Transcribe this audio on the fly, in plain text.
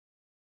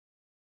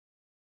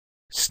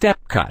Step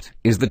cut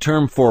is the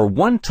term for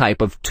one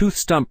type of tooth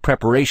stump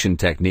preparation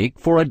technique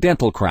for a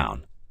dental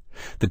crown.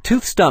 The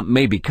tooth stump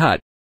may be cut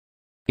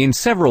in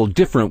several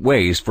different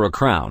ways for a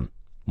crown.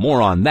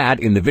 More on that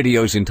in the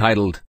videos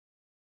entitled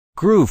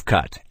Groove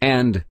Cut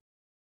and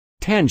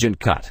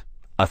Tangent Cut.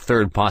 A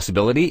third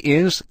possibility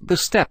is the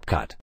step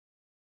cut.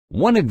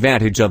 One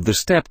advantage of the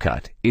step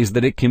cut is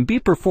that it can be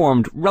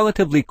performed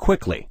relatively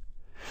quickly.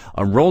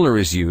 A roller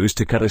is used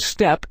to cut a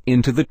step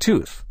into the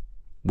tooth.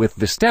 With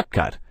the step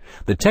cut,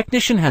 the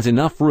technician has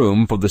enough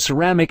room for the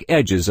ceramic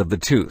edges of the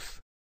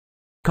tooth,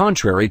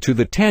 contrary to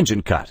the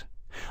tangent cut.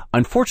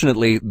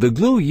 Unfortunately, the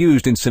glue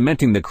used in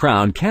cementing the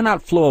crown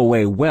cannot flow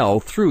away well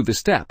through the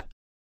step,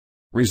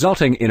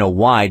 resulting in a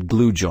wide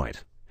glue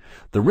joint.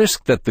 The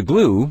risk that the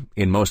glue,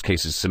 in most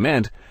cases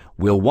cement,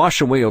 will wash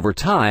away over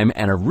time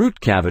and a root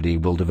cavity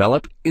will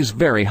develop is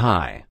very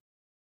high.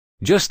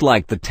 Just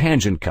like the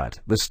tangent cut,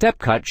 the step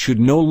cut should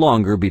no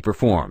longer be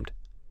performed.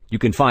 You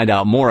can find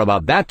out more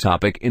about that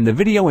topic in the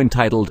video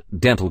entitled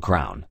Dental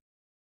Crown.